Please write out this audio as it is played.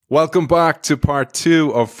Welcome back to part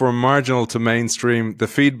 2 of From Marginal to Mainstream. The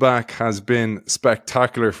feedback has been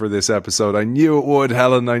spectacular for this episode. I knew it would,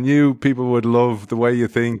 Helen. I knew people would love the way you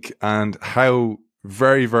think and how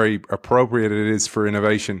very, very appropriate it is for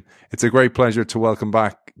innovation. It's a great pleasure to welcome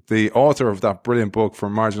back the author of that brilliant book,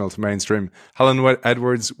 From Marginal to Mainstream, Helen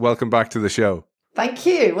Edwards. Welcome back to the show. Thank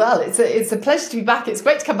you. Well, it's a pleasure to be back. It's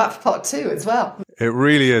great to come back for part 2 as well. It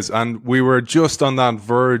really is. And we were just on that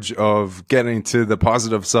verge of getting to the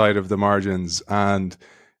positive side of the margins. And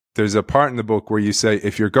there's a part in the book where you say,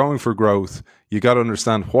 if you're going for growth, you got to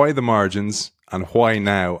understand why the margins and why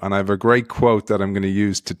now. And I have a great quote that I'm going to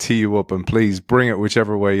use to tee you up, and please bring it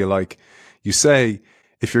whichever way you like. You say,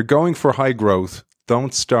 if you're going for high growth,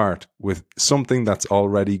 don't start with something that's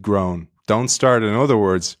already grown. Don't start, in other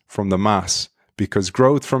words, from the mass, because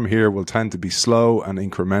growth from here will tend to be slow and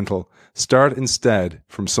incremental. Start instead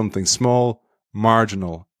from something small,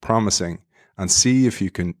 marginal, promising, and see if you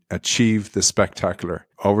can achieve the spectacular.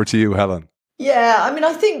 Over to you, Helen. Yeah, I mean,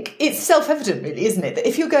 I think it's self-evident, really, isn't it? That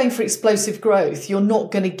if you're going for explosive growth, you're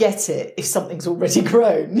not going to get it if something's already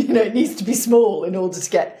grown. You know, it needs to be small in order to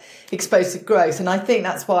get explosive growth. And I think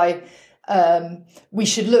that's why we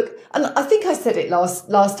should look, and I think I said it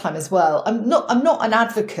last time as well. I'm not an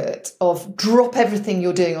advocate of drop everything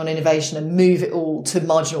you're doing on innovation and move it all to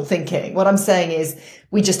marginal thinking. What I'm saying is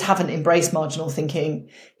we just haven't embraced marginal thinking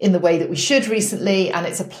in the way that we should recently, and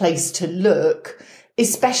it's a place to look,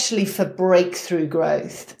 especially for breakthrough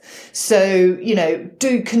growth. So, you know,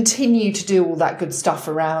 do continue to do all that good stuff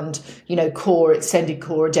around, you know, core, extended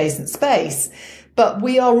core, adjacent space. But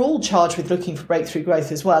we are all charged with looking for breakthrough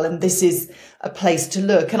growth as well. And this is a place to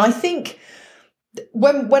look. And I think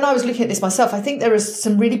when I was looking at this myself, I think there are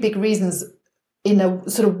some really big reasons in a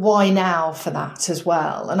sort of why now for that as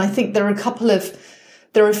well. And I think there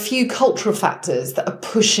are a few cultural factors that are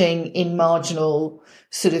pushing in marginal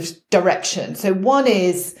sort of direction. So one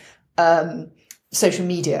is social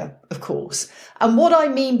media, of course. And what I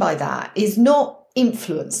mean by that is not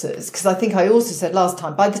influencers, because I think I also said last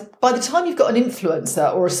time, by the time you've got an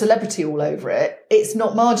influencer or a celebrity all over it, it's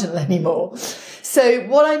not marginal anymore. So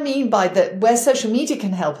what I mean by that, where social media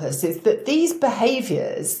can help us, is that these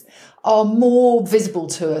behaviours are more visible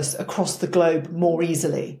to us across the globe more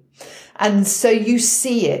easily. And so you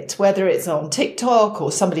see it, whether it's on TikTok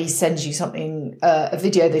or somebody sends you something, a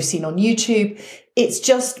video they've seen on YouTube. It's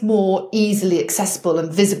just more easily accessible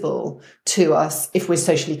and visible to us if we're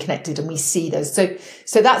socially connected and we see those.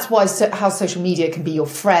 So that's why how social media can be your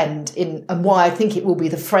friend and why I think it will be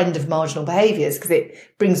the friend of marginal behaviours, because it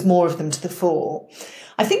brings more of them to the fore.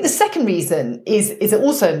 I think the second reason is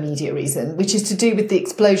also a media reason, which is to do with the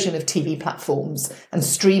explosion of TV platforms and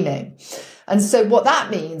streaming. And so what that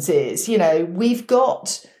means is, you know, we've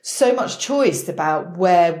got so much choice about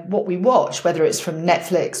what we watch, whether it's from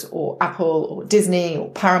Netflix or Apple or Disney or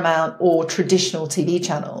Paramount or traditional TV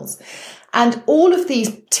channels. And all of these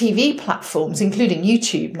TV platforms, including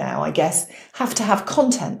YouTube now, I guess, have to have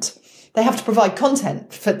content. They have to provide content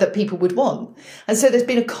that people would want. And so there's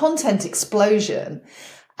been a content explosion.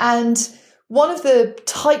 And one of the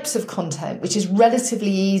types of content, which is relatively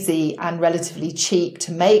easy and relatively cheap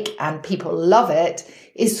to make and people love it,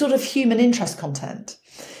 is sort of human interest content.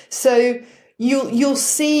 So you'll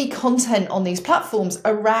see content on these platforms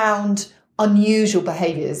around unusual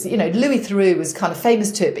behaviours. You know, Louis Theroux was kind of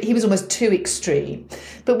famous to it, but he was almost too extreme.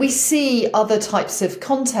 But we see other types of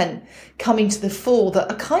content coming to the fore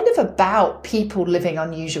that are kind of about people living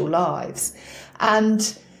unusual lives. And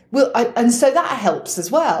so that helps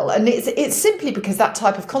as well. And it's simply because that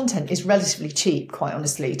type of content is relatively cheap, quite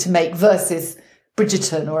honestly, to make versus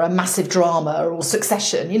Bridgerton or a massive drama or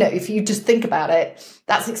Succession. You know, if you just think about it,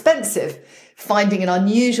 that's expensive. Finding an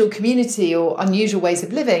unusual community or unusual ways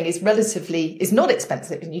of living is not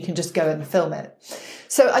expensive, and you can just go and film it.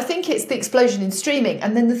 So I think it's the explosion in streaming.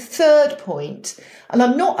 And then the third point, and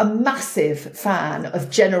I'm not a massive fan of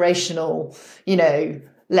generational, you know,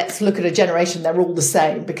 let's look at a generation, they're all the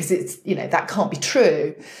same, because it's, you know, that can't be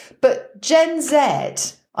true. But Gen Z,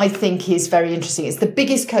 I think, is very interesting. It's the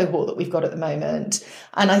biggest cohort that we've got at the moment.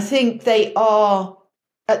 And I think they are,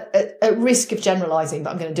 at risk of generalising,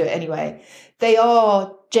 but I'm going to do it anyway, they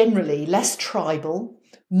are generally less tribal,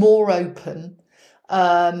 more open,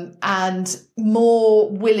 and more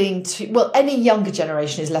willing to, well, any younger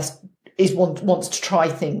generation wants to try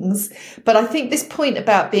things. But I think this point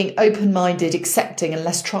about being open-minded, accepting and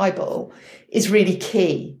less tribal is really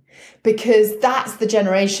key, because that's the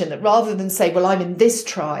generation that, rather than say, well, I'm in this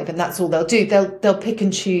tribe and that's all they'll do, they'll pick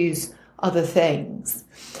and choose other things.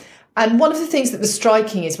 And one of the things that was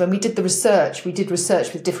striking is when we did research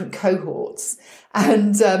with different cohorts,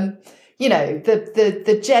 and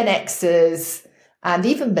the Gen Xers and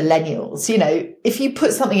even millennials, if you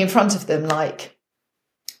put something in front of them like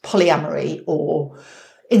polyamory or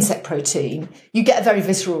insect protein, you get a very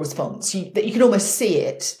visceral response. You can almost see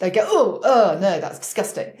it. They go, oh, no, that's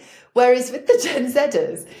disgusting. Whereas with the Gen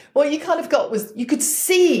Zers, what you kind of got was you could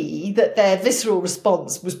see that their visceral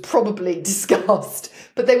response was probably disgust,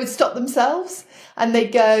 but they would stop themselves and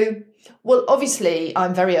they'd go, well, obviously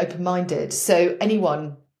I'm very open-minded. So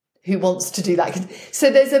anyone who wants to do that. So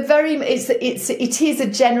there's it is a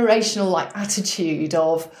generational attitude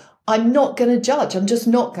of, I'm not going to judge. I'm just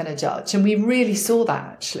not going to judge. And we really saw that,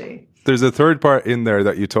 actually. There's a third part in there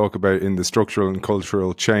that you talk about in the structural and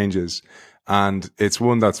cultural changes. And it's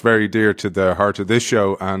one that's very dear to the heart of this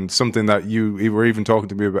show and something that you were even talking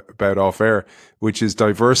to me about off air, which is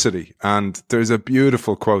diversity. And there's a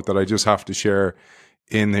beautiful quote that I just have to share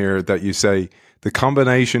in here that you say, the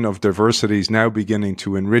combination of diversities now beginning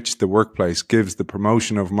to enrich the workplace gives the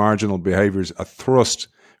promotion of marginal behaviours a thrust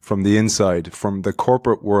from the inside, from the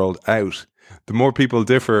corporate world out. The more people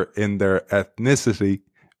differ in their ethnicity,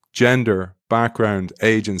 gender, background,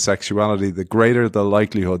 age and sexuality, the greater the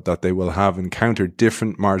likelihood that they will have encountered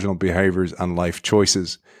different marginal behaviours and life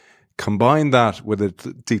choices. Combine that with a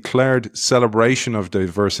declared celebration of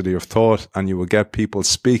diversity of thought and you will get people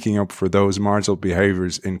speaking up for those marginal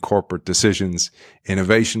behaviours in corporate decisions,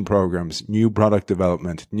 innovation programs, new product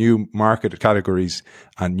development, new market categories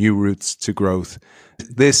and new routes to growth.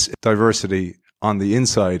 This diversity on the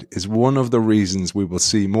inside is one of the reasons we will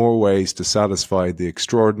see more ways to satisfy the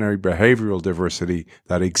extraordinary behavioural diversity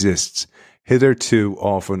that exists, hitherto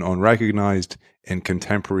often unrecognised in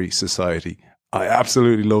contemporary society. I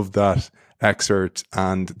absolutely love that excerpt,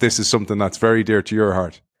 and this is something that's very dear to your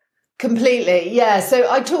heart. Completely, yeah. So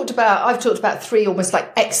I've talked about three almost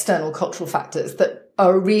like external cultural factors that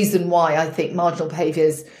are a reason why I think marginal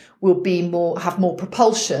behaviours will have more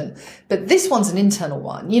propulsion. But this one's an internal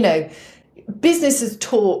one. Business has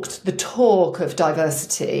talked the talk of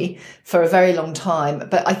diversity for a very long time,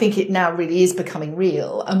 but I think it now really is becoming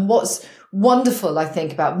real. And what's wonderful, I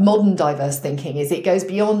think, about modern diverse thinking is it goes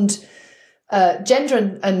beyond gender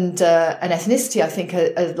and ethnicity, I think,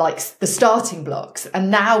 are like the starting blocks.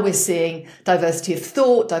 And now we're seeing diversity of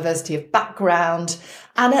thought, diversity of background.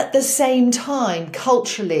 And at the same time,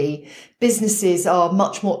 culturally, businesses are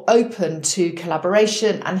much more open to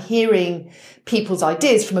collaboration and hearing people's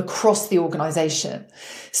ideas from across the organisation.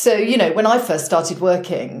 So, when I first started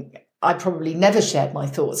working, I probably never shared my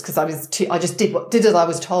thoughts because I just did as I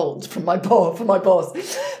was told from my boss.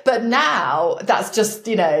 But now that's just,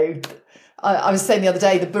 I was saying the other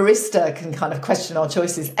day, the barista can kind of question our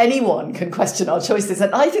choices. Anyone can question our choices.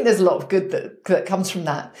 And I think there's a lot of good that comes from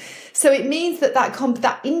that. So it means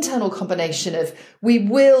that internal combination of we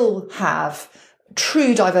will have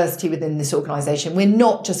true diversity within this organisation. We're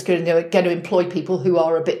not just going to employ people who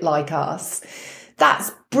are a bit like us.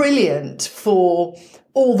 That's brilliant for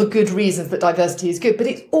all the good reasons that diversity is good, but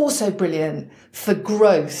it's also brilliant for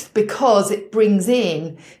growth because it brings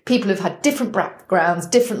in people who've had different backgrounds,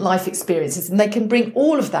 different life experiences, and they can bring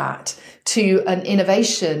all of that to an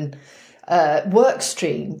innovation work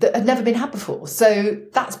stream that had never been had before. So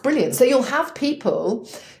that's brilliant. So you'll have people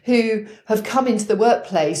who have come into the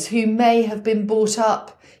workplace who may have been brought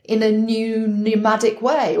up in a new nomadic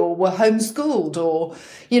way or were homeschooled or,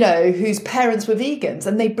 whose parents were vegans,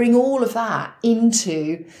 and they bring all of that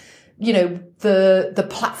into, the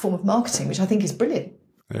platform of marketing, which I think is brilliant.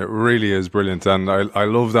 It really is brilliant. And I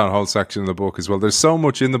love that whole section of the book as well. There's so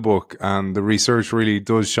much in the book and the research really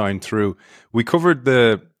does shine through. We covered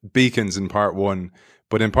the beacons in part 1,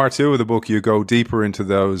 but in part 2 of the book, you go deeper into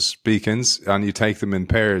those beacons and you take them in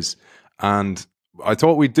pairs. And I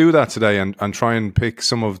thought we'd do that today and try and pick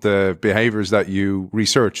some of the behaviours that you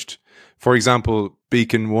researched. For example,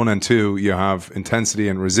 beacon 1 and 2, you have intensity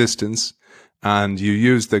and resistance, and you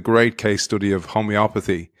use the great case study of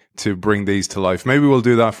homeopathy to bring these to life. Maybe we'll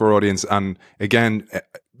do that for our audience. And again,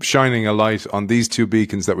 shining a light on these two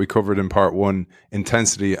beacons that we covered in part 1,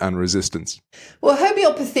 intensity and resistance. Well,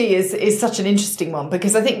 homeopathy is such an interesting one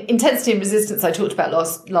because I think intensity and resistance I talked about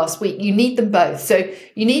last week, you need them both. So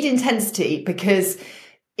you need intensity because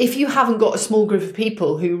if you haven't got a small group of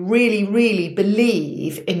people who really, really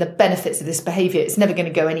believe in the benefits of this behaviour, it's never going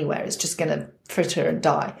to go anywhere. It's just going to fritter and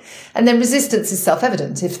die. And then resistance is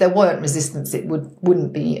self-evident. If there weren't resistance, it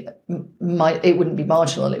wouldn't be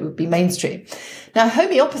marginal. It would be mainstream. Now,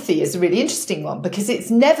 homeopathy is a really interesting one because it's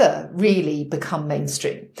never really become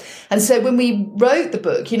mainstream. And so when we wrote the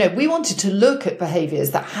book, we wanted to look at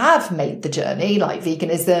behaviours that have made the journey, like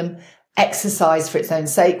veganism, exercise for its own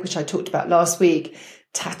sake, which I talked about last week,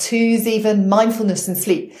 tattoos, even mindfulness and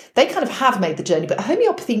sleep. They kind of have made the journey, but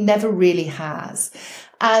homeopathy never really has.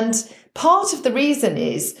 And part of the reason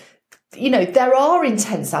is, there are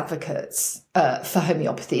intense advocates for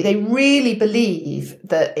homeopathy. They really believe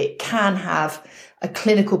that it can have a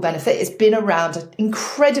clinical benefit. It's been around an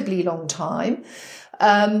incredibly long time.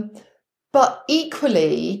 But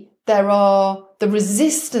equally, the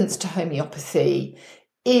resistance to homeopathy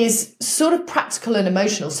is sort of practical and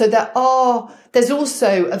emotional. So there's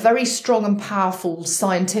also a very strong and powerful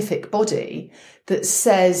scientific body that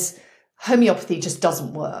says homeopathy just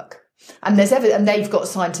doesn't work. And they've got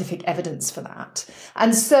scientific evidence for that.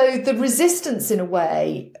 And so the resistance, in a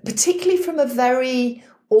way, particularly from a very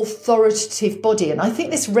authoritative body, and I think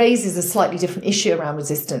this raises a slightly different issue around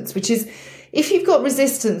resistance, which is if you've got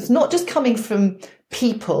resistance not just coming from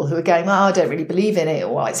people who are going, I don't really believe in it,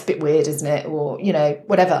 or it's a bit weird, isn't it, or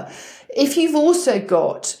whatever. If you've also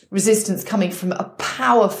got resistance coming from a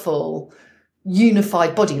powerful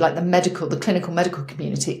unified body like the clinical medical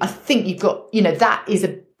community, I think you've got,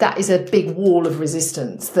 that is a big wall of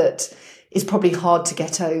resistance that is probably hard to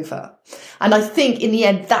get over. And I think in the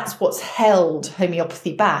end, that's what's held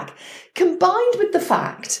homeopathy back, combined with the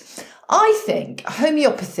fact, I think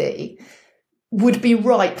homeopathy would be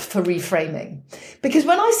ripe for reframing. Because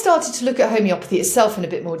when I started to look at homeopathy itself in a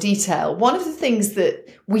bit more detail, one of the things that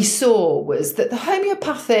we saw was that the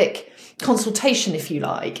homeopathic consultation, if you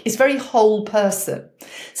like, is very whole person.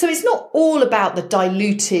 So it's not all about the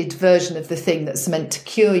diluted version of the thing that's meant to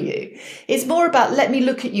cure you. It's more about, let me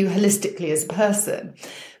look at you holistically as a person.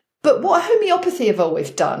 But what homeopathy have always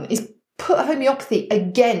done is put homeopathy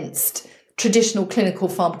against traditional clinical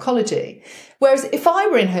pharmacology. Whereas if I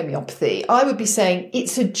were in homeopathy, I would be saying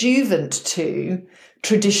it's adjuvant to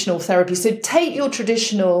traditional therapy. So take your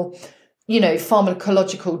traditional,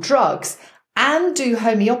 pharmacological drugs and do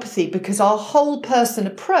homeopathy, because our whole person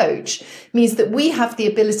approach means that we have the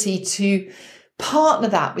ability to partner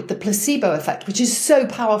that with the placebo effect, which is so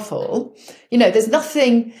powerful. There's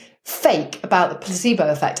nothing fake about the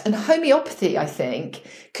placebo effect. And homeopathy, I think,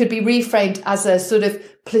 could be reframed as a sort of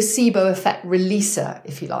placebo effect releaser,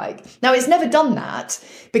 if you like. Now, it's never done that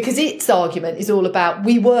because its argument is all about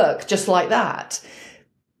we work just like that.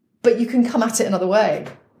 But you can come at it another way.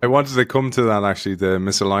 I wanted to come to that, actually, the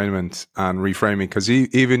misalignment and reframing, because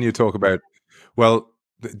even you talk about,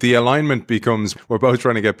 the alignment becomes, we're both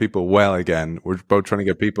trying to get people well again. We're both trying to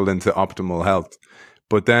get people into optimal health.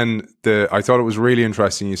 But then I thought it was really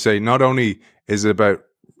interesting. You say not only is it about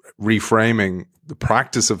reframing the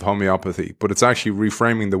practice of homeopathy, but it's actually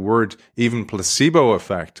reframing the word, even placebo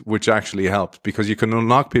effect, which actually helps, because you can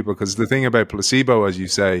unlock people. Because the thing about placebo, as you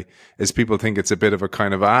say, is people think it's a bit of a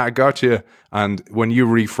kind of, I gotcha. And when you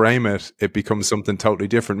reframe it, it becomes something totally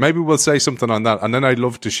different. Maybe we'll say something on that. And then I'd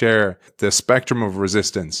love to share the spectrum of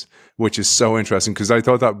resistance, which is so interesting, because I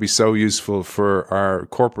thought that would be so useful for our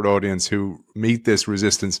corporate audience who meet this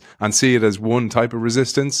resistance and see it as one type of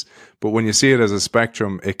resistance. But when you see it as a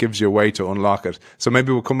spectrum, it gives you a way to unlock it. So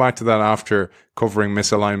maybe we'll come back to that after covering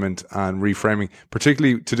misalignment and reframing,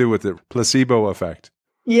 particularly to do with the placebo effect.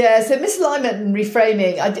 Yeah, so misalignment and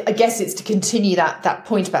reframing, I guess it's to continue that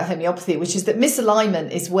point about homeopathy, which is that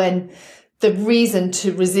misalignment is when the reason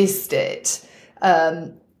to resist it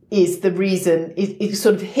is the reason, it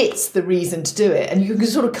sort of hits the reason to do it, and you can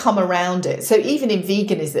sort of come around it. So even in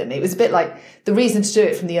veganism, it was a bit like the reason to do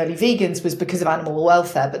it from the early vegans was because of animal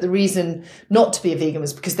welfare, but the reason not to be a vegan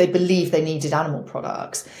was because they believed they needed animal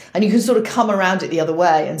products. And you can sort of come around it the other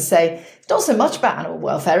way and say, it's not so much about animal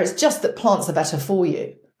welfare, it's just that plants are better for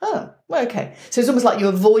you. Oh, well, okay. So it's almost like you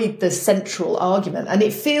avoid the central argument, and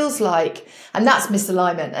it feels like, and that's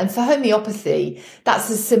misalignment. And for homeopathy, that's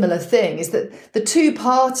a similar thing, is that the two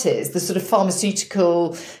parties, the sort of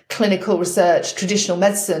pharmaceutical, clinical research, traditional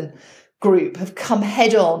medicine group have come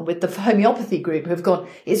head on with the homeopathy group who have gone,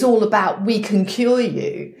 it's all about we can cure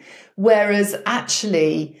you. Whereas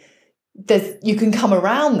actually, you can come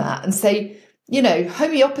around that and say,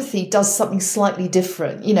 homeopathy does something slightly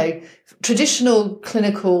different. Traditional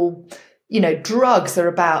clinical, drugs are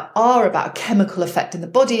about a chemical effect in the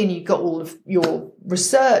body, and you've got all of your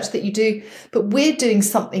research that you do, but we're doing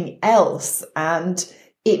something else, and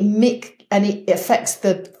it affects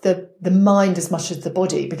the mind as much as the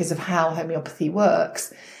body because of how homeopathy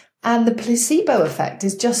works. And the placebo effect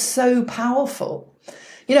is just so powerful.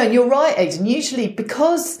 And you're right, Aidan, usually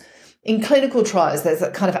because in clinical trials, there's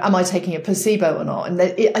that kind of, am I taking a placebo or not? And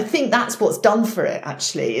I think that's what's done for it,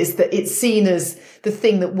 actually, is that it's seen as the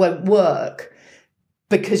thing that won't work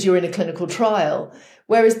because you're in a clinical trial.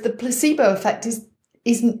 Whereas the placebo effect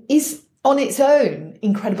is on its own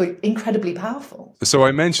incredibly powerful. So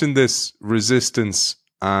I mentioned this resistance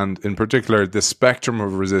and in particular the spectrum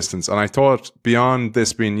of resistance. And I thought beyond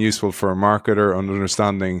this being useful for a marketer and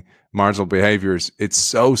understanding marginal behaviours, it's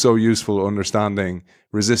so useful understanding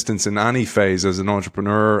resistance in any phase as an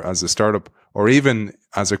entrepreneur, as a startup, or even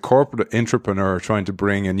as a corporate entrepreneur trying to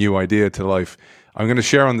bring a new idea to life. I'm going to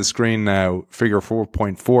share on the screen now figure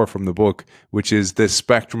 4.4 from the book, which is this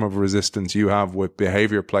spectrum of resistance you have with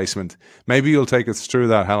behaviour placement. Maybe you'll take us through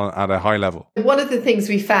that, Helen, at a high level. One of the things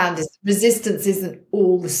we found is resistance isn't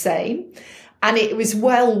all the same, and it was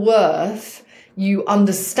well worth you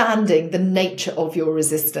understanding the nature of your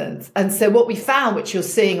resistance. And so what we found, which you're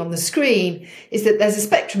seeing on the screen, is that there's a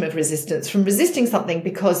spectrum of resistance, from resisting something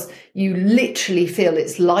because you literally feel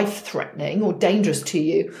it's life-threatening or dangerous to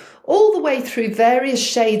you, all the way through various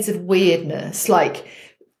shades of weirdness, like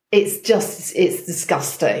it's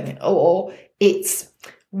disgusting, or it's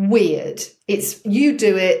weird. It's, you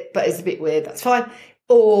do it, but it's a bit weird, that's fine.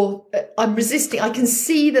 Or I'm resisting. I can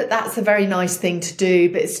see that that's a very nice thing to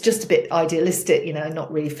do, but it's just a bit idealistic,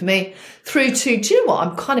 not really for me. Through to, do you know what?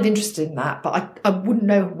 I'm kind of interested in that, but I wouldn't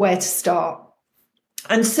know where to start.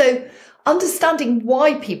 And so understanding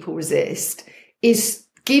why people resist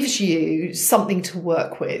gives you something to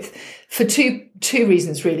work with for two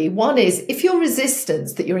reasons, really. One is, if your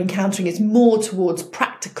resistance that you're encountering is more towards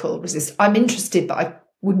practical resistance, I'm interested, but I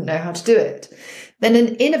wouldn't know how to do it, then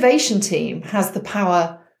an innovation team has the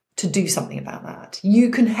power to do something about that.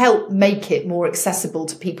 You can help make it more accessible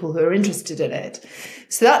to people who are interested in it.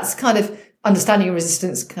 So that's kind of understanding your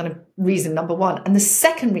resistance, kind of reason number one. And the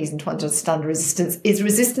second reason to understand resistance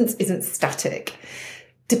isn't static.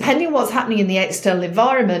 Depending on what's happening in the external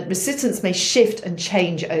environment, resistance may shift and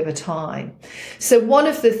change over time. So one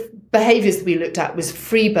of the behaviours that we looked at was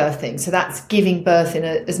free birthing. So that's giving birth in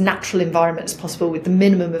as natural environment as possible with the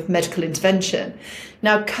minimum of medical intervention.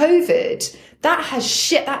 Now, COVID,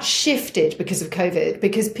 that shifted because of COVID,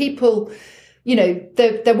 because people,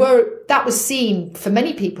 that was seen for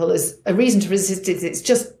many people as a reason to resist it. It's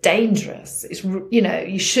just dangerous. It's,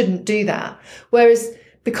 you shouldn't do that. Whereas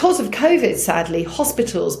because of COVID, sadly,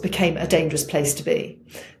 hospitals became a dangerous place to be.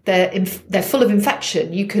 They're full of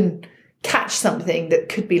infection. You can catch something that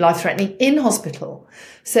could be life-threatening in hospital.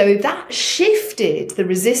 So that shifted the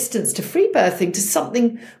resistance to free birthing to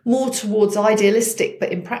something more towards idealistic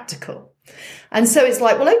but impractical. And so it's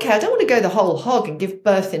like, well, okay, I don't want to go the whole hog and give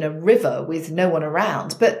birth in a river with no one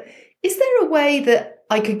around, but is there a way that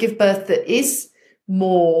I could give birth that is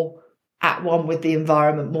more at one with the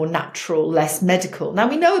environment, more natural, less medical? Now,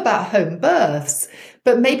 we know about home births,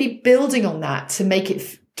 but maybe building on that to make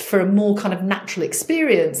it for a more kind of natural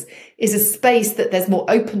experience is a space that there's more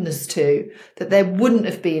openness to, that there wouldn't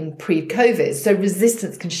have been pre-COVID. So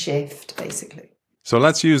resistance can shift, basically. So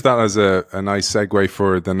let's use that as a nice segue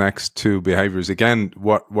for the next two behaviours. Again,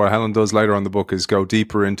 what Helen does later on the book is go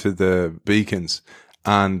deeper into the beacons.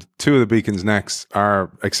 And two of the beacons next are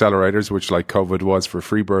accelerators, which like COVID was for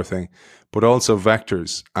free birthing, but also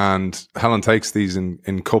vectors. And Helen takes these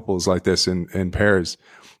in couples like this, in pairs.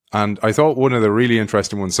 And I thought one of the really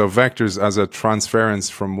interesting ones, so vectors as a transference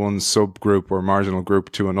from one subgroup or marginal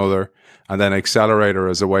group to another, and then accelerator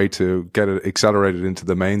as a way to get it accelerated into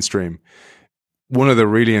the mainstream. One of the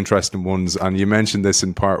really interesting ones, and you mentioned this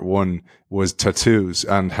in part one, was tattoos,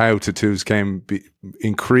 and how tattoos came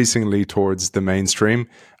increasingly towards the mainstream.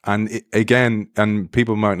 And and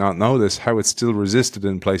people might not know this, how it's still resisted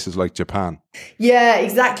in places like Japan. Yeah,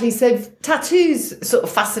 exactly. So tattoos sort of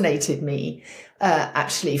fascinated me,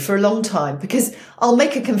 actually, for a long time, because I'll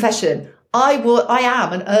make a confession. I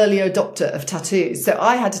am an early adopter of tattoos. So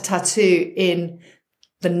I had a tattoo in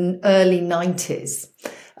the early 90s.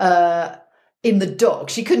 In the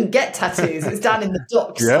docks. You couldn't get tattoos. It was down in the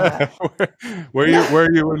docks. Yeah. Were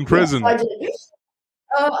you in prison? Yes,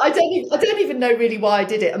 I don't even know really why I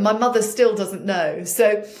did it. And my mother still doesn't know.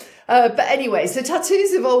 So, but anyway, so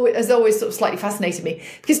tattoos has always sort of slightly fascinated me,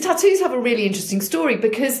 because tattoos have a really interesting story,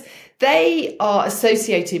 because they are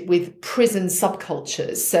associated with prison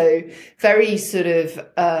subcultures. So very sort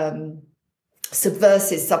of,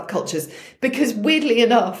 subversive subcultures, because weirdly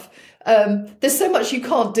enough, there's so much you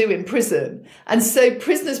can't do in prison. And so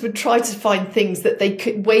prisoners would try to find things that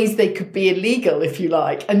ways they could be illegal, if you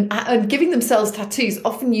like. And giving themselves tattoos,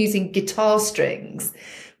 often using guitar strings,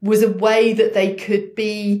 was a way that they could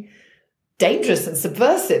be dangerous and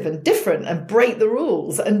subversive and different and break the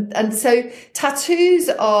rules. And so tattoos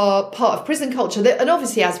are part of prison culture. And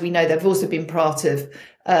obviously, as we know, they've also been part of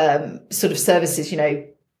sort of services,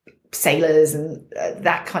 sailors and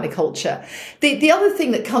that kind of culture. The other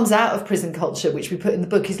thing that comes out of prison culture, which we put in the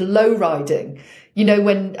book, is low riding.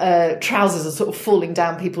 When trousers are sort of falling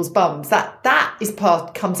down people's bums, that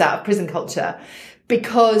comes out of prison culture.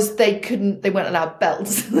 because they weren't allowed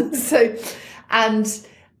belts. So,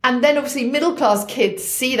 and then obviously middle class kids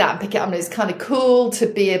see that and pick it up, and it's kind of cool to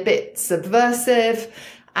be a bit subversive.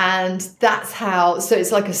 And that's how, so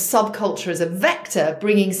it's like a subculture as a vector,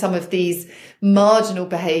 bringing some of these marginal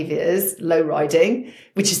behaviours, low riding,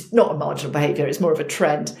 which is not a marginal behaviour, it's more of a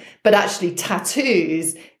trend, but actually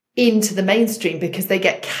tattoos into the mainstream because they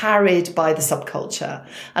get carried by the subculture.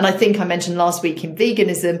 And I think I mentioned last week in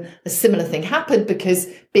veganism, a similar thing happened because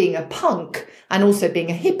being a punk and also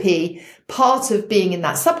being a hippie, part of being in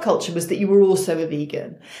that subculture was that you were also a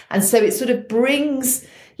vegan. And so it sort of brings,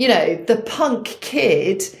 you know, the punk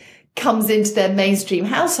kid comes into their mainstream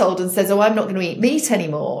household and says, oh, I'm not going to eat meat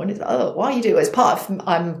anymore. And it's, oh, why you do? It's part of,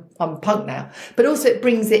 I'm punk now. But also it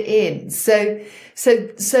brings it in. So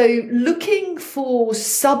looking for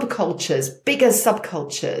subcultures, bigger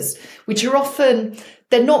subcultures, which are often,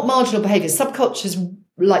 they're not marginal behaviours. Subcultures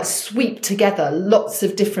like sweep together lots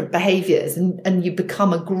of different behaviours and you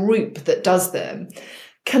become a group that does them,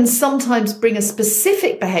 can sometimes bring a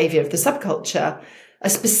specific behaviour of the subculture. A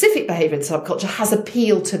specific behaviour in the subculture has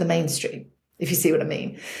appeal to the mainstream, if you see what I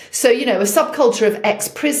mean. So, you know, a subculture of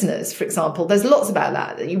ex-prisoners, for example, there's lots about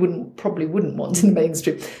that you probably wouldn't want in the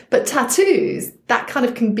mainstream. But tattoos, that kind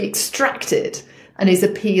of can be extracted and is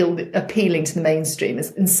appealing to the mainstream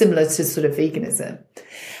and similar to sort of veganism.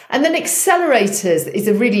 And then accelerators is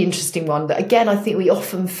a really interesting one that, again, I think we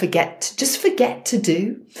often forget to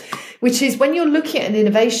do, which is when you're looking at an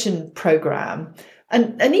innovation program,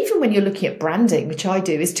 and even when you're looking at branding, which I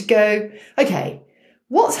do, is to go, okay,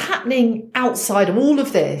 what's happening outside of all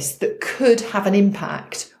of this that could have an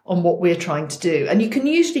impact on what we're trying to do? And you can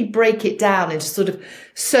usually break it down into sort of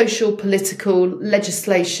social, political,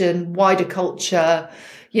 legislation, wider culture,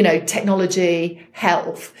 you know, technology,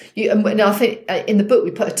 health. And I think in the book,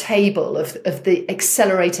 we put a table of the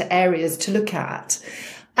accelerator areas to look at.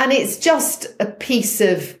 And it's just a piece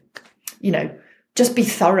of, you know, just be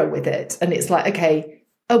thorough with it. And it's like, okay,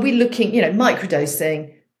 are we looking, you know,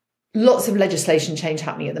 microdosing, lots of legislation change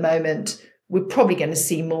happening at the moment. We're probably going to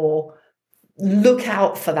see more. Look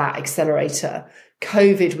out for that accelerator.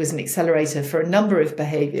 COVID was an accelerator for a number of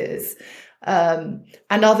behaviours, and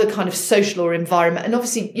other kind of social or environment. And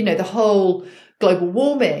obviously, you know, the whole global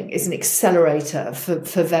warming is an accelerator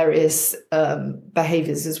for various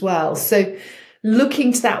behaviours as well. So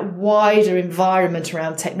looking to that wider environment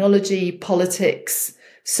around technology, politics,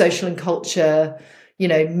 social and culture, you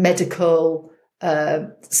know, medical,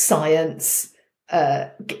 science, and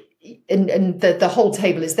the whole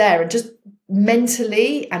table is there, and just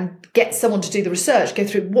mentally and get someone to do the research, go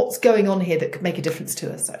through what's going on here that could make a difference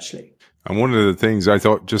to us, actually. And one of the things I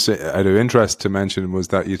thought just out of interest to mention was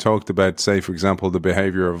that you talked about, say, for example, the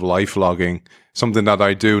behavior of life logging, something that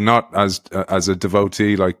I do not as a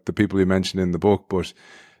devotee like the people you mentioned in the book, but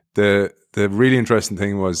the really interesting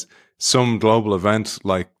thing was some global event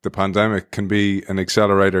like the pandemic can be an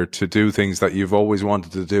accelerator to do things that you've always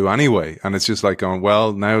wanted to do anyway. And it's just like going,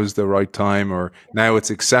 well, now's the right time, or now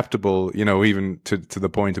it's acceptable, you know, even to the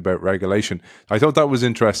point about regulation. I thought that was an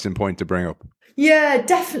interesting point to bring up. Yeah,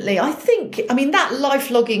 definitely. I mean, that life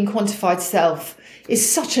logging quantified self is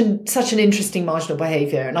such an interesting marginal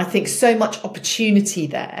behaviour. And I think so much opportunity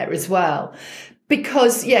there as well.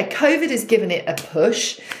 Because, yeah, COVID has given it a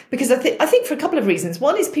push, because I think for a couple of reasons.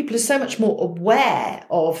 One is people are so much more aware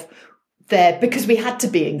of because we had to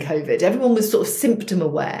be in COVID. Everyone was sort of symptom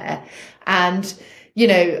aware. And, you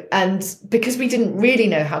know, and because we didn't really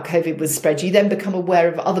know how COVID was spread, you then become aware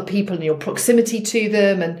of other people and your proximity to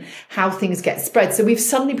them and how things get spread. So we've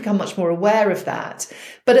suddenly become much more aware of that.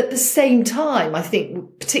 But at the same time, I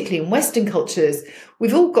think, particularly in Western cultures,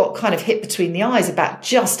 we've all got kind of hit between the eyes about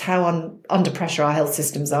just how under pressure our health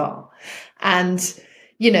systems are. And,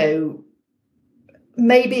 you know,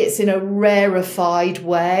 maybe it's in a rarefied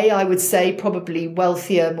way. I would say probably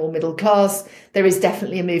wealthier, more middle class. There is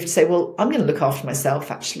definitely a move to say, well, I'm going to look after myself,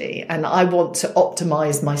 actually, and I want to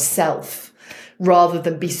optimize myself rather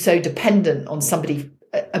than be so dependent on somebody,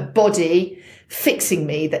 a body fixing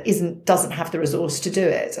me that doesn't have the resource to do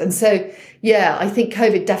it. And so, yeah, I think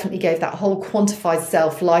COVID definitely gave that whole quantified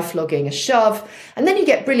self life logging a shove. And then you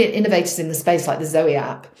get brilliant innovators in the space like the Zoe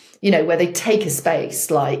app, you know, where they take a space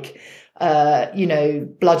like, you know,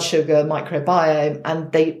 blood sugar, microbiome,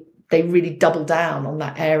 and they really double down on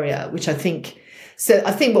that area, which I think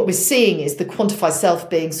what we're seeing is the quantified self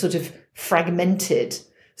being sort of fragmented.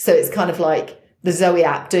 So it's kind of like the Zoe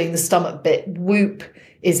app doing the stomach bit. Whoop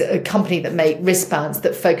is a company that make wristbands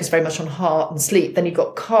that focus very much on heart and sleep. Then you've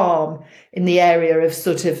got Calm in the area of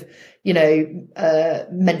sort of, you know,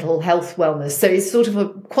 mental health wellness. So it's sort of a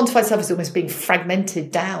quantified self is almost being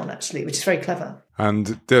fragmented down, actually, which is very clever.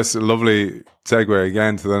 And this lovely segue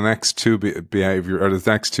again to the next two behavior, or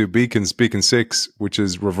the next two beacons, beacon 6, which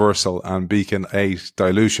is reversal, and beacon 8,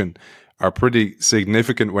 dilution, are pretty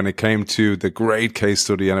significant when it came to the great case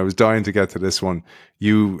study. And I was dying to get to this one.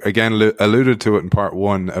 You again alluded to it in part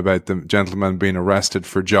 1 about the gentleman being arrested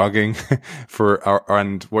for jogging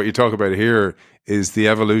and what you talk about here is the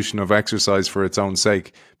evolution of exercise for its own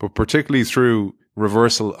sake, but particularly through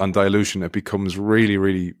reversal and dilution, it becomes really,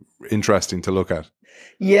 really interesting to look at.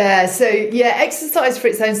 Yeah. So exercise for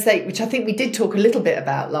its own sake, which I think we did talk a little bit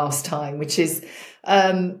about last time, which is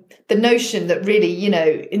the notion that really,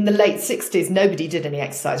 in the late 60s, nobody did any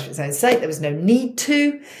exercise for its own sake. There was no need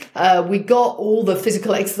to. We got all the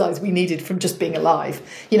physical exercise we needed from just being alive,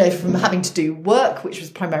 from having to do work, which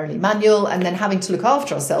was primarily manual, and then having to look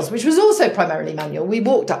after ourselves, which was also primarily manual. We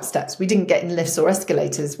walked up steps. We didn't get in lifts or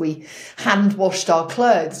escalators. We hand washed our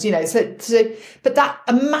clothes, but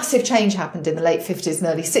a massive change happened in the late 50s and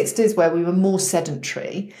early 60s where we were more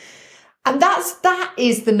sedentary. And that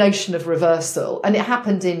is the notion of reversal. And it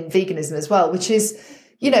happened in veganism as well, which is,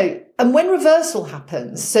 and when reversal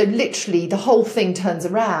happens, so literally the whole thing turns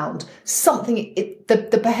around,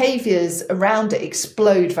 the behaviours around it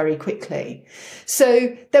explode very quickly.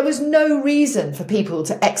 So there was no reason for people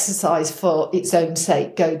to exercise for its own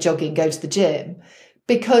sake, go jogging, go to the gym,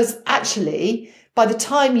 because actually by the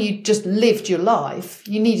time you just lived your life,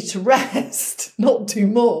 you needed to rest, not do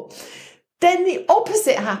more. Then the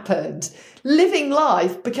opposite happened. Living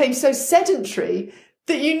life became so sedentary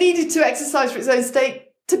that you needed to exercise for its own sake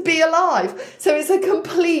to be alive. So it's a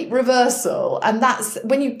complete reversal. And that's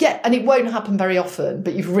when and it won't happen very often,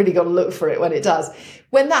 but you've really got to look for it when it does.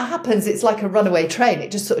 When that happens, it's like a runaway train. It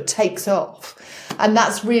just sort of takes off. And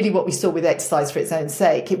that's really what we saw with exercise for its own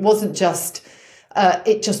sake. It wasn't just...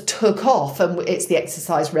 it just took off, and it's the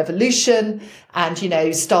exercise revolution, and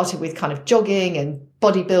started with kind of jogging and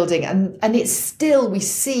bodybuilding, and it's still, we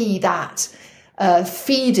see that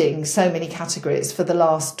feeding so many categories for the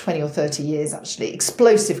last 20 or 30 years, actually,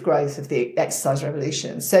 explosive growth of the exercise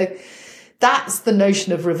revolution. So that's the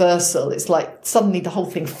notion of reversal. It's like suddenly the whole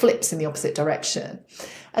thing flips in the opposite direction.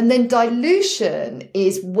 And then dilution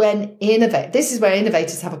is when this is where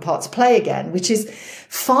innovators have a part to play again, which is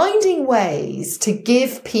finding ways to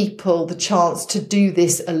give people the chance to do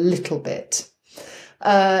this a little bit.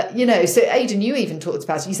 So Aidan, you even talked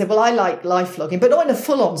about it. You said, well, I like life vlogging, but not in a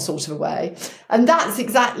full-on sort of a way. And that's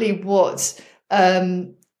exactly what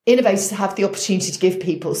innovators have the opportunity to give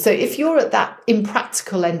people. So if you're at that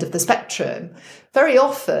impractical end of the spectrum, very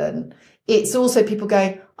often it's also people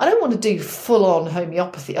going, I don't want to do full-on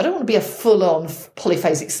homeopathy. I don't want to be a full-on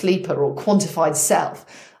polyphasic sleeper or quantified self,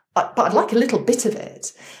 but I'd like a little bit of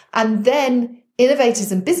it. And then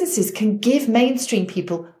innovators and businesses can give mainstream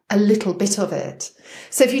people a little bit of it.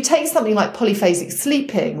 So if you take something like polyphasic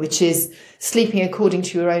sleeping, which is sleeping according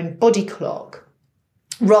to your own body clock,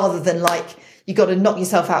 rather than like you got to knock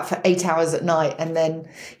yourself out for 8 hours at night and then,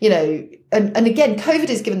 and again, COVID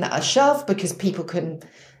has given that a shove because people can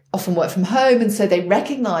often work from home. And so they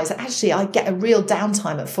recognize that actually I get a real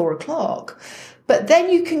downtime at 4 o'clock. But then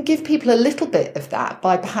you can give people a little bit of that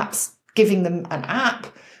by perhaps giving them an app,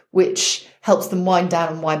 which helps them wind down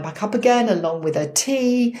and wind back up again, along with a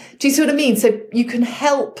tea. Do you see what I mean? So you can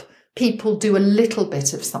help people do a little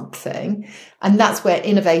bit of something. And that's where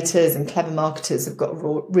innovators and clever marketers have got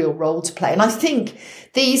a real role to play. And I think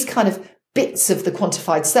these kind of bits of the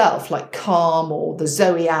quantified self, like Calm or the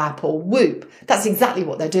Zoe app or Whoop, that's exactly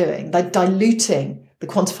what they're doing. They're diluting the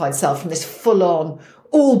quantified self from this full-on,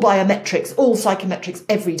 all biometrics, all psychometrics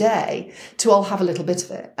every day to I'll have a little bit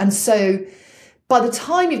of it. And so by the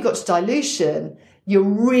time you've got to dilution, you're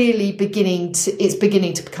really it's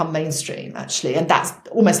beginning to become mainstream, actually. And that's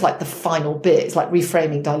almost like the final bit. It's like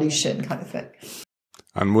reframing dilution kind of thing.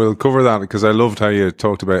 And we'll cover that because I loved how you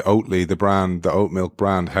talked about Oatly, the brand, the oat milk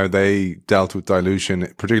brand, how they dealt with dilution,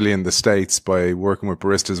 particularly in the States by working with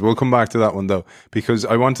baristas. We'll come back to that one though, because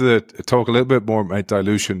I wanted to talk a little bit more about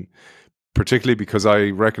dilution, particularly because I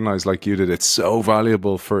recognize, like you did, it's so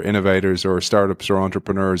valuable for innovators or startups or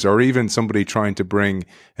entrepreneurs, or even somebody trying to bring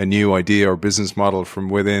a new idea or business model from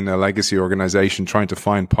within a legacy organization, trying to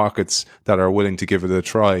find pockets that are willing to give it a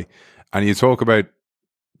try. And you talk about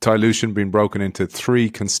dilution being broken into 3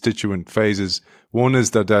 constituent phases. One is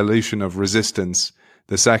the dilution of resistance,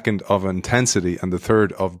 the second of intensity, and the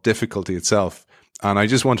third of difficulty itself. And I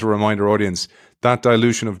just want to remind our audience that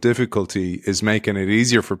dilution of difficulty is making it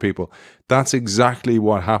easier for people. That's exactly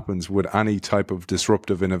what happens with any type of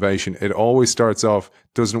disruptive innovation. It always starts off,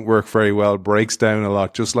 doesn't work very well, breaks down a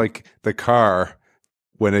lot, just like the car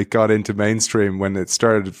when it got into mainstream, when it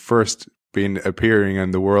started first been appearing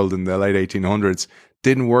in the world in the late 1800s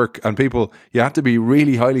didn't work. And you had to be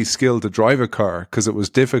really highly skilled to drive a car because it was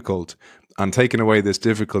difficult. And taking away this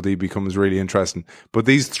difficulty becomes really interesting. But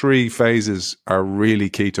these three phases are really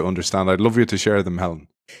key to understand. I'd love you to share them, Helen.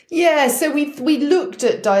 Yeah, so we looked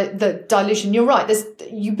at the dilution. You're right.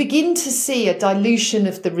 You begin to see a dilution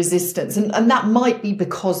of the resistance, and that might be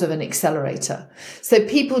because of an accelerator. So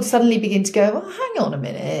people suddenly begin to go, oh, hang on a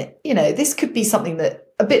minute. This could be something that,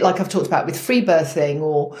 a bit like I've talked about with free birthing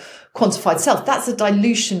or quantified self, that's a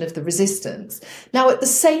dilution of the resistance. Now, at the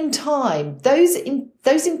same time, those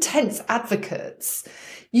intense advocates,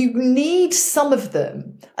 you need some of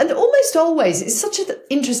them. And almost always, it's such an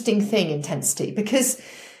interesting thing, intensity, because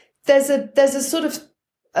there's a sort of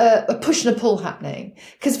a push and a pull happening.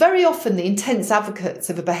 Because very often the intense advocates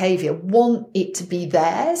of a behaviour want it to be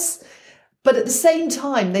theirs, but at the same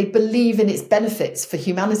time, they believe in its benefits for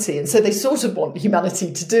humanity. And so they sort of want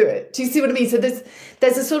humanity to do it. Do you see what I mean? So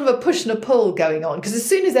there's a sort of a push and a pull going on, because as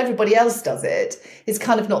soon as everybody else does it, it's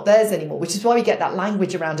kind of not theirs anymore, which is why we get that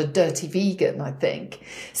language around a dirty vegan, I think.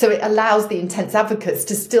 So it allows the intense advocates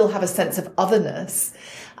to still have a sense of otherness.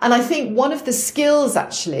 And I think one of the skills,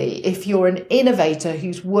 actually, if you're an innovator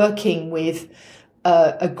who's working with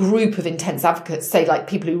a group of intense advocates, say like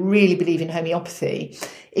people who really believe in homeopathy,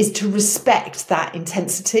 is to respect that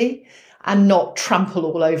intensity and not trample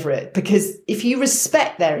all over it. Because if you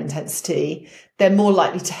respect their intensity, they're more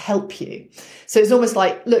likely to help you. So it's almost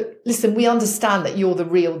like, look, listen, we understand that you're the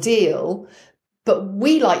real deal, but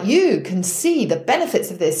we, like you, can see the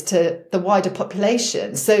benefits of this to the wider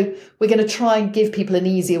population. So we're going to try and give people an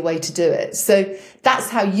easier way to do it. So that's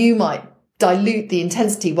how you might dilute the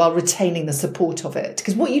intensity while retaining the support of it.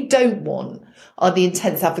 Because what you don't want are the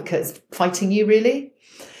intense advocates fighting you, really.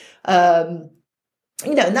 And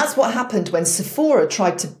that's what happened when Sephora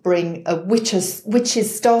tried to bring a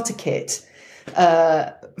witch's starter kit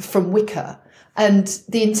from Wicca. And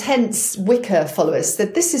the intense Wicca followers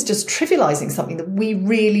said, this is just trivializing something that we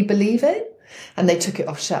really believe in. And they took it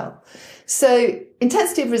off shelf. So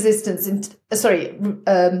intensity of resistance,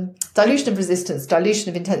 dilution of resistance, dilution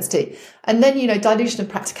of intensity, and then, dilution of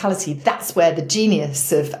practicality. That's where the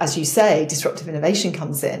genius of, as you say, disruptive innovation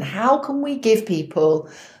comes in. How can we give people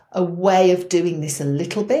a way of doing this a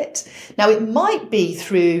little bit? Now, it might be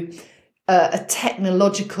through a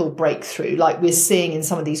technological breakthrough, like we're seeing in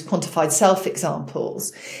some of these quantified self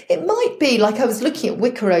examples. It might be like, I was looking at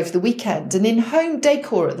Wicca over the weekend, and in home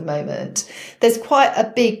decor at the moment, there's quite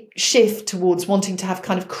a big shift towards wanting to have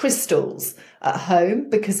kind of crystals at home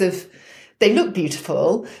because they look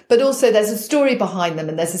beautiful, but also there's a story behind them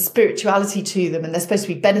and there's a spirituality to them and there's supposed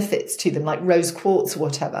to be benefits to them, like rose quartz or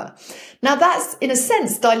whatever. Now that's, in a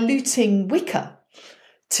sense, diluting Wicca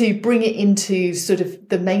to bring it into sort of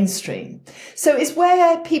the mainstream. So it's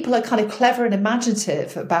where people are kind of clever and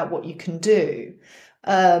imaginative about what you can do.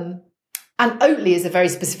 And Oatly is a very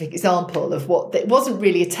specific example of what, it wasn't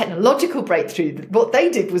really a technological breakthrough. What they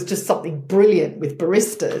did was just something brilliant with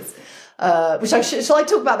baristas, shall I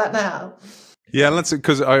talk about that now? Yeah,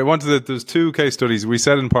 because I wanted there's two case studies we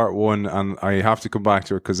said in part one, and I have to come back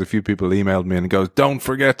to it because a few people emailed me and goes, don't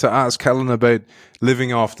forget to ask Helen about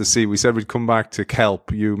living off the sea. We said we'd come back to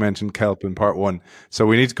kelp. You mentioned kelp in part one. So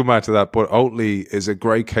we need to come back to that. But Oatly is a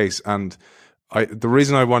great case. And the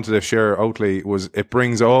reason I wanted to share Oatly was it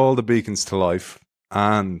brings all the beacons to life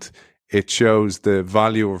and it shows the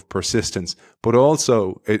value of persistence. But it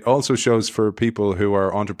also shows for people who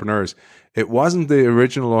are entrepreneurs, it wasn't the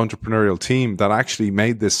original entrepreneurial team that actually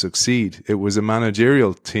made this succeed. It was a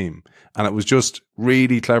managerial team, and it was just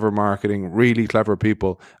really clever marketing, really clever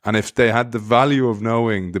people. And if they had the value of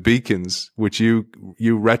knowing the beacons, which you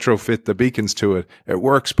retrofit the beacons to it, it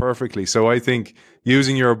works perfectly. So I think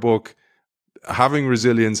using your book, having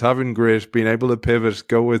resilience, having grit, being able to pivot,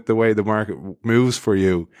 go with the way the market moves for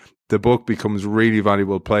you, the book becomes really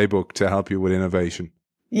valuable playbook to help you with innovation.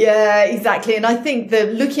 Yeah, exactly. And I think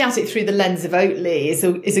that looking at it through the lens of Oatly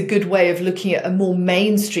is a good way of looking at a more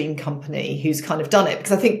mainstream company who's kind of done it.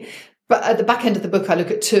 Because I think, but at the back end of the book, I look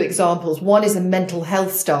at two examples. One is a mental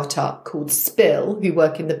health startup called Spill, who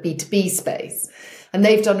work in the B2B space. And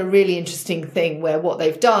they've done a really interesting thing where what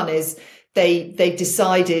they've done is they've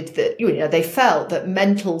decided that, they felt that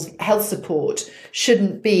mental health support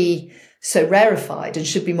shouldn't be so rarefied and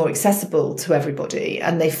should be more accessible to everybody.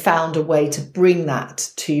 And they found a way to bring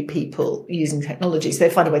that to people using technology. So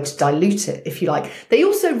they find a way to dilute it, if you like. They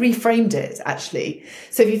also reframed it, actually.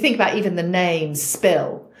 So if you think about even the name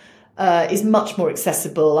Spill, is much more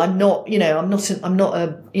accessible. I'm not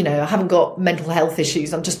I haven't got mental health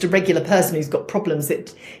issues. I'm just a regular person who's got problems. They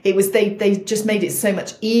just made it so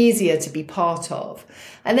much easier to be part of.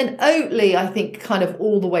 And then Oatly, I think, kind of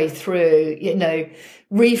all the way through,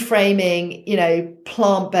 reframing,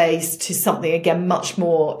 plant-based to something, again, much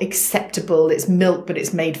more acceptable. It's milk, but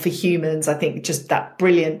it's made for humans. I think just that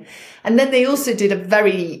brilliant. And then they also did a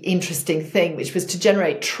very interesting thing, which was to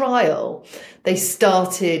generate trial. They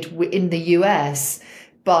started in the US,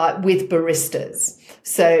 but with baristas.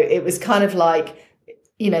 So it was kind of like,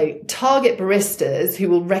 target baristas who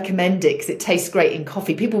will recommend it because it tastes great in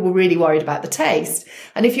coffee. People were really worried about the taste.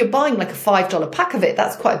 And if you're buying like a $5 pack of it,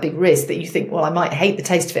 that's quite a big risk that you think, well, I might hate the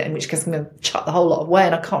taste of it, in which case I'm going to chuck the whole lot away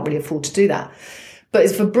and I can't really afford to do that. But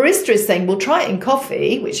as for baristas saying, well, try it in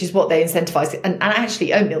coffee, which is what they incentivize, and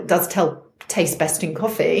actually oat milk does taste best in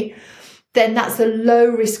coffee, then that's a low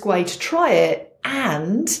risk way to try it.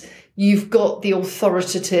 And you've got the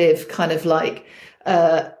authoritative kind of like,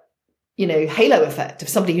 halo effect of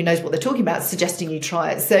somebody who knows what they're talking about suggesting you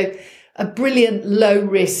try it. So a brilliant low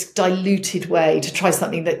risk diluted way to try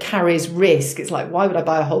something that carries risk. It's like, why would I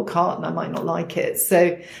buy a whole carton? I might not like it.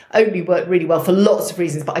 So Oatly worked really well for lots of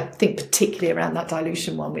reasons, but I think particularly around that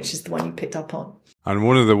dilution one, which is the one you picked up on. And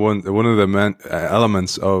one of the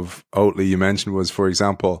elements of Oatly you mentioned was, for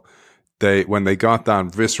example, when they got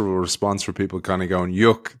that visceral response for people kind of going,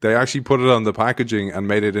 yuck, they actually put it on the packaging and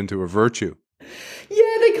made it into a virtue.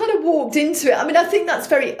 Yeah, they kind of walked into it. I mean, I think that's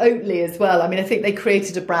very Oatly as well. I mean, I think they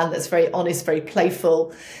created a brand that's very honest, very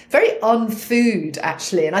playful, very unfood,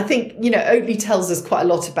 actually. And I think, Oatly tells us quite a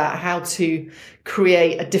lot about how to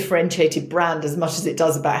create a differentiated brand as much as it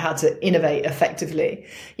does about how to innovate effectively.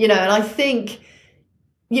 And I think,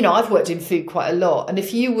 I've worked in food quite a lot. And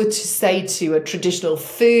if you were to say to a traditional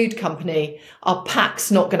food company, our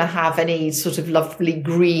pack's not going to have any sort of lovely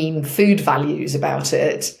green food values about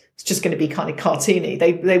it, it's just going to be kind of cartoony,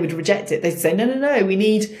 they would reject it. They'd say, no, we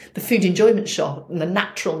need the food enjoyment shot and the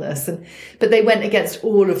naturalness. But they went against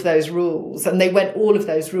all of those rules, and they went all of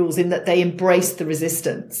those rules in that they embraced the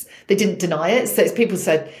resistance. They didn't deny it. So it's people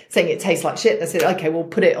saying it tastes like shit. They said, okay, we'll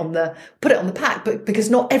put it on the pack, but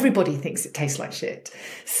because not everybody thinks it tastes like shit.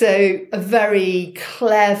 So a very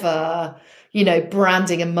clever,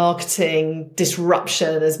 branding and marketing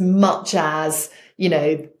disruption, as much as,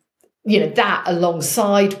 that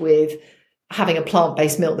alongside with having a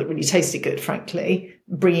plant-based milk that really tasted good, frankly,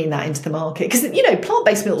 bringing that into the market. Because,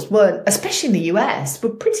 plant-based milks weren't, especially in the US, were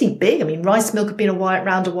pretty big. I mean, rice milk had been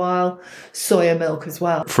around a while, soya milk as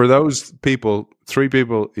well. For those people, 3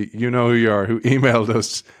 people, you know who you are, who emailed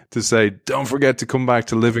us to say, don't forget to come back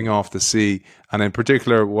to living off the sea. And in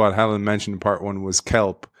particular, what Helen mentioned in part 1 was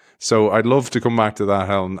kelp. So I'd love to come back to that,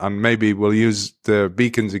 Helen, and maybe we'll use the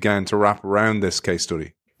beacons again to wrap around this case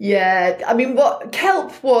study. Yeah, I mean,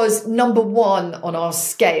 kelp was number 1 on our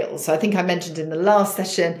scale. So I think I mentioned in the last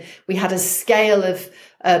session, we had a scale of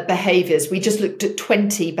behaviours. We just looked at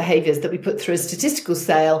 20 behaviours that we put through a statistical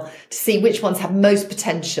scale to see which ones have most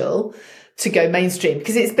potential to go mainstream.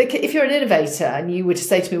 Because if you're an innovator and you were to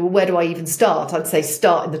say to me, well, where do I even start? I'd say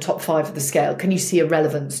start in the top 5 of the scale. Can you see a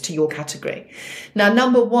relevance to your category? Now,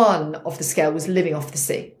 number 1 of the scale was living off the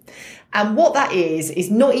sea. And what that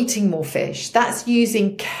is not eating more fish. That's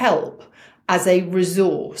using kelp as a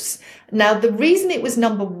resource. Now, the reason it was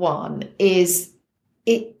number 1 is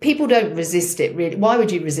people don't resist it, really. Why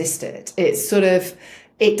would you resist it?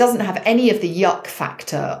 It doesn't have any of the yuck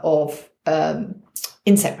factor of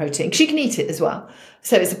insect protein, because you can eat it as well.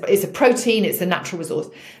 So it's a protein, it's a natural resource.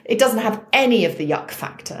 It doesn't have any of the yuck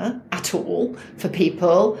factor at all for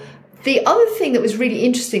people. The other thing that was really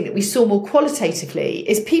interesting that we saw more qualitatively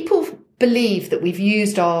is people believe that we've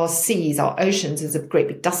used our seas, our oceans, as a great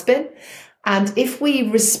big dustbin. And if we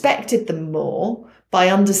respected them more by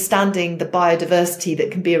understanding the biodiversity that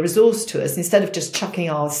can be a resource to us, instead of just chucking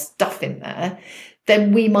our stuff in there,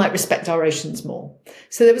 then we might respect our oceans more.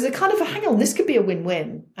 So there was a kind of hang on, this could be a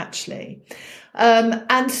win-win, actually.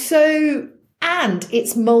 And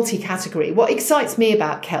it's multi-category. What excites me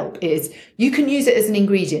about kelp is you can use it as an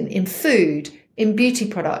ingredient in food, in beauty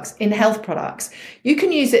products, in health products. You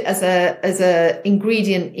can use it as a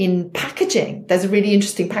ingredient in packaging. There's a really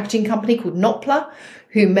interesting packaging company called Nopla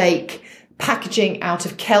who make packaging out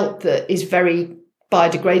of kelp that is very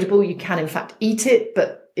biodegradable. You can in fact eat it,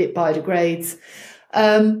 but it biodegrades.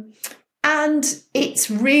 And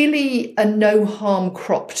it's really a no-harm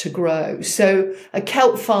crop to grow. So a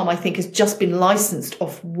kelp farm, I think, has just been licensed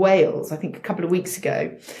off Wales, I think a couple of weeks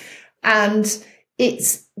ago. And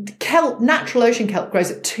it's kelp, natural ocean kelp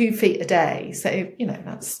grows at 2 feet a day. So,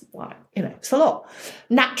 that's why, it's a lot.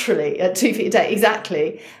 Naturally at 2 feet a day,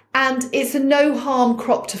 exactly. And it's a no harm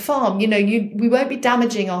crop to farm. We won't be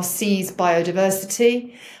damaging our sea's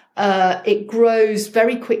biodiversity. It grows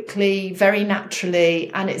very quickly, very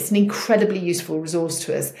naturally, and it's an incredibly useful resource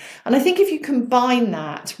to us. And I think if you combine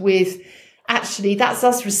that with actually that's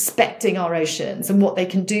us respecting our oceans and what they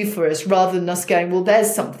can do for us, rather than us going, well,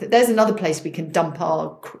 there's another place we can dump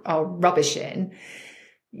our rubbish in.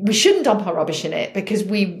 We shouldn't dump our rubbish in it, because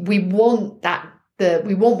we want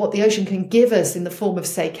we want what the ocean can give us in the form of,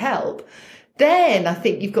 say, kelp. Then I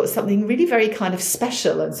think you've got something really very kind of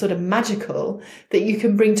special and sort of magical that you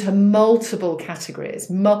can bring to multiple categories.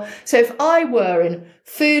 So if I were in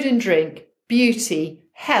food and drink, beauty,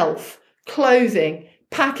 health, clothing,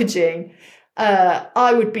 packaging,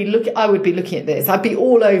 I would be looking at this. I'd be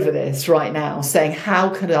all over this right now, saying, how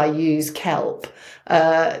could I use kelp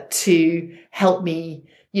to help me,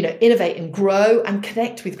 innovate and grow and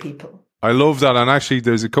connect with people? I love that. And actually,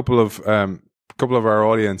 there's a couple of our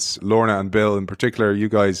audience, Lorna and Bill in particular, you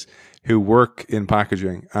guys who work in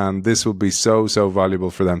packaging, and this will be so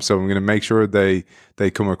valuable for them. So I'm going to make sure they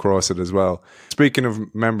come across it as well. Speaking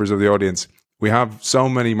of members of the audience, we have so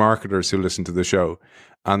many marketers who listen to the show,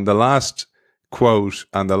 and the last quote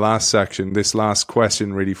and the last section, this last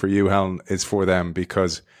question really for you, Helen, is for them,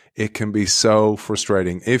 because it can be so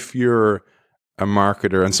frustrating if you're a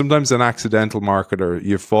marketer, and sometimes an accidental marketer.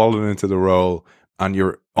 You've fallen into the role and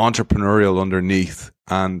you're entrepreneurial underneath.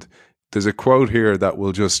 And there's a quote here that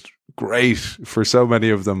will just great for so many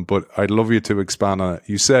of them, but I'd love you to expand on it.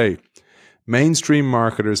 You say, mainstream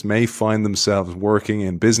marketers may find themselves working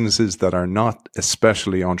in businesses that are not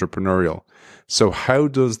especially entrepreneurial. So how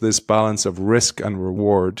does this balance of risk and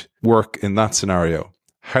reward work in that scenario?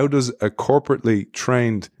 How does a corporately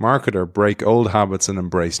trained marketer break old habits and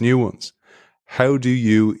embrace new ones? How do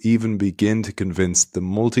you even begin to convince the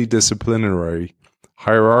multidisciplinary,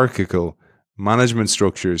 hierarchical management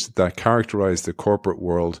structures that characterize the corporate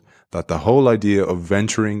world that the whole idea of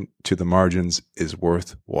venturing to the margins is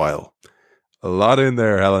worthwhile? A lot in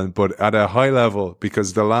there, Helen, but at a high level,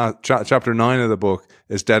 because the last chapter 9 of the book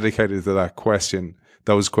is dedicated to that question,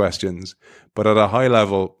 those questions. But at a high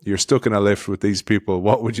level, you're stuck in a lift with these people.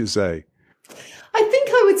 What would you say? I think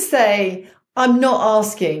I would say, I'm not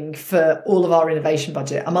asking for all of our innovation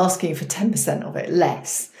budget. I'm asking for 10% of it,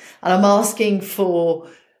 less. And I'm asking for,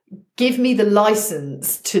 give me the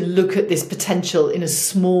license to look at this potential in a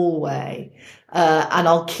small way. And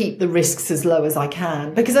I'll keep the risks as low as I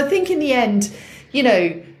can. Because I think in the end,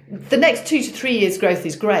 the next 2 to 3 years growth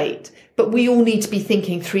is great, but we all need to be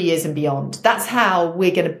thinking 3 years and beyond. That's how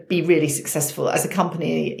we're going to be really successful as a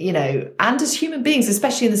company, and as human beings,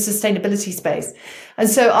 especially in the sustainability space. And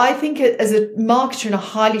so I think as a marketer in a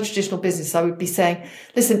highly traditional business, I would be saying,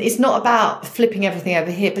 listen, it's not about flipping everything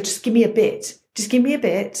over here, but just give me a bit. Just give me a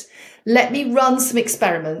bit. Let me run some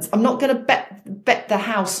experiments. I'm not going to bet the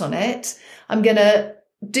house on it. I'm going to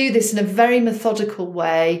do this in a very methodical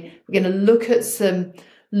way. We're going to look at some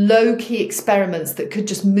low-key experiments that could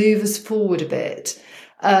just move us forward a bit.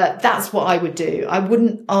 That's what I would do. I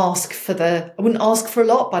wouldn't ask for a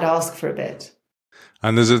lot, but I'd ask for a bit.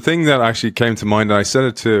 And there's a thing that actually came to mind, and I said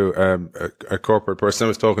it to a corporate person I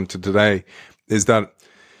was talking to today, is that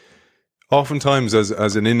oftentimes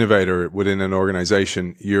as an innovator within an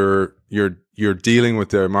organization, you're dealing with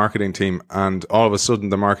their marketing team, and all of a sudden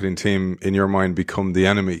the marketing team in your mind become the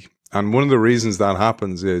enemy. And one of the reasons that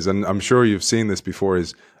happens is, and I'm sure you've seen this before,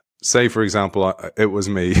 is, say, for example, it was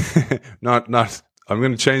me, not, I'm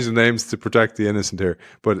going to change the names to protect the innocent here,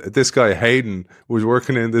 but this guy, Hayden, was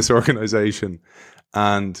working in this organization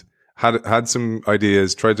and had some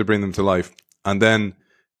ideas, tried to bring them to life. And then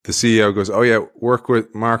the CEO goes, oh yeah, work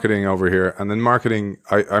with marketing over here. And then marketing,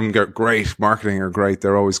 I'm great, marketing are great.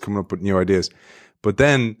 They're always coming up with new ideas. But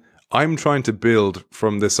then I'm trying to build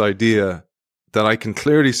from this idea that I can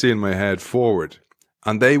clearly see in my head forward.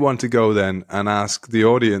 And they want to go then and ask the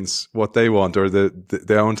audience what they want, or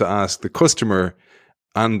they want to ask the customer.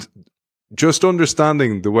 And just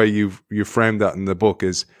understanding the way you framed that in the book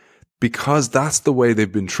is because that's the way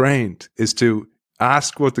they've been trained, is to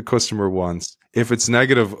ask what the customer wants. If it's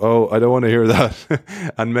negative, oh, I don't want to hear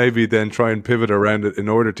that. And maybe then try and pivot around it in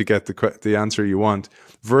order to get the answer you want,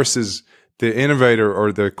 versus the innovator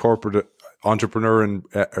or the corporate entrepreneur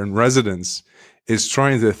in residence is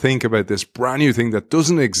trying to think about this brand new thing that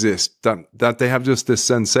doesn't exist, that they have just this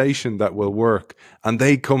sensation that will work, and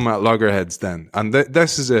they come at loggerheads then. And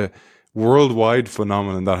this is a worldwide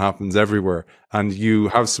phenomenon that happens everywhere, and you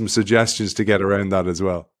have some suggestions to get around that as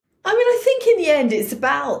well. I mean, I think in the end, it's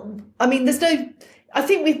about, I mean, I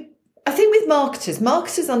think with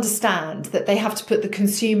marketers understand that they have to put the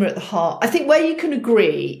consumer at the heart. I think where you can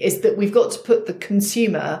agree is that we've got to put the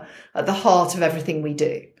consumer at the heart of everything we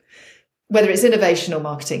do. Whether it's innovation or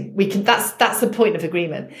marketing, that's the point of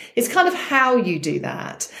agreement. It's kind of how you do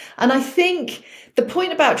that. And I think the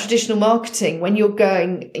point about traditional marketing, when you're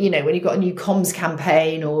going, when you've got a new comms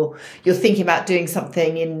campaign or you're thinking about doing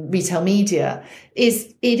something in retail media,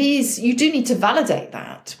 you do need to validate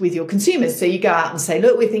that with your consumers. So you go out and say,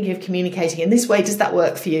 look, we're thinking of communicating in this way. Does that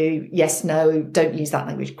work for you? Yes, no, don't use that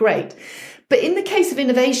language. Great. But in the case of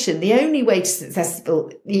innovation, the only way to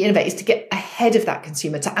successfully innovate is to get ahead of that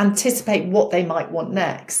consumer, to anticipate what they might want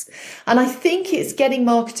next. And I think it's getting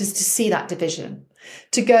marketers to see that division,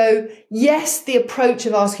 to go, yes, the approach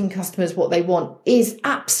of asking customers what they want is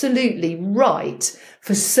absolutely right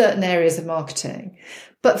for certain areas of marketing.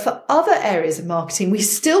 But for other areas of marketing, we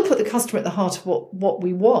still put the customer at the heart of what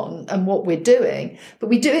we want and what we're doing, but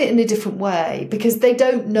we do it in a different way because they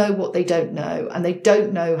don't know what they don't know and they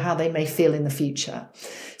don't know how they may feel in the future.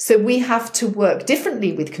 So we have to work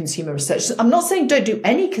differently with consumer research. I'm not saying don't do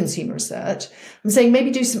any consumer research. I'm saying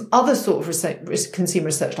maybe do some other sort of consumer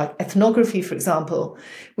research, like ethnography, for example,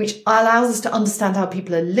 which allows us to understand how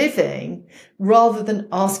people are living rather than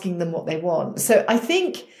asking them what they want. So I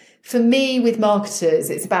think for me, with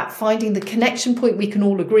marketers, it's about finding the connection point we can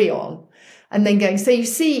all agree on and then going, so you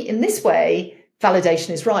see, in this way,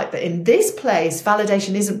 validation is right, but in this place,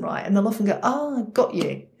 validation isn't right. And they'll often go, got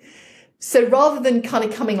you. So rather than kind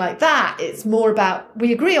of coming like that, it's more about,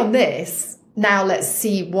 we agree on this. Now let's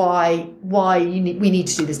see why we need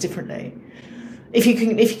to do this differently. If you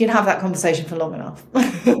can have that conversation for long enough.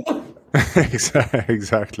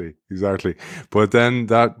 Exactly. But then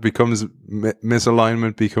that becomes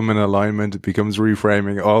misalignment, becoming alignment, it becomes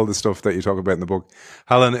reframing, all the stuff that you talk about in the book.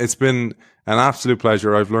 Helen, it's been an absolute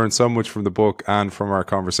pleasure. I've learned so much from the book and from our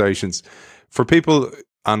conversations. For people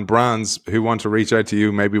and brands who want to reach out to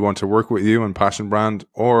you, maybe want to work with you on Passion Brand,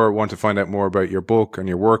 or want to find out more about your book and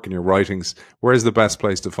your work and your writings, where's the best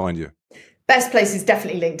place to find you? Best place is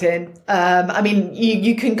definitely LinkedIn.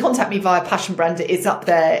 You can contact me via Passion Brand. It's up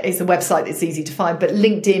there. It's a website that's easy to find, but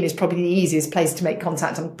LinkedIn is probably the easiest place to make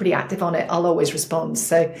contact. I'm pretty active on it. I'll always respond.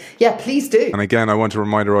 So yeah, please do. And again, I want to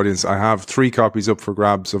remind our audience, I have 3 copies up for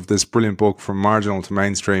grabs of this brilliant book, From Marginal to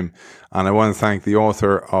Mainstream. And I want to thank the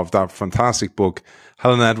author of that fantastic book,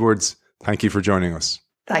 Helen Edwards. Thank you for joining us.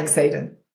 Thanks, Aidan.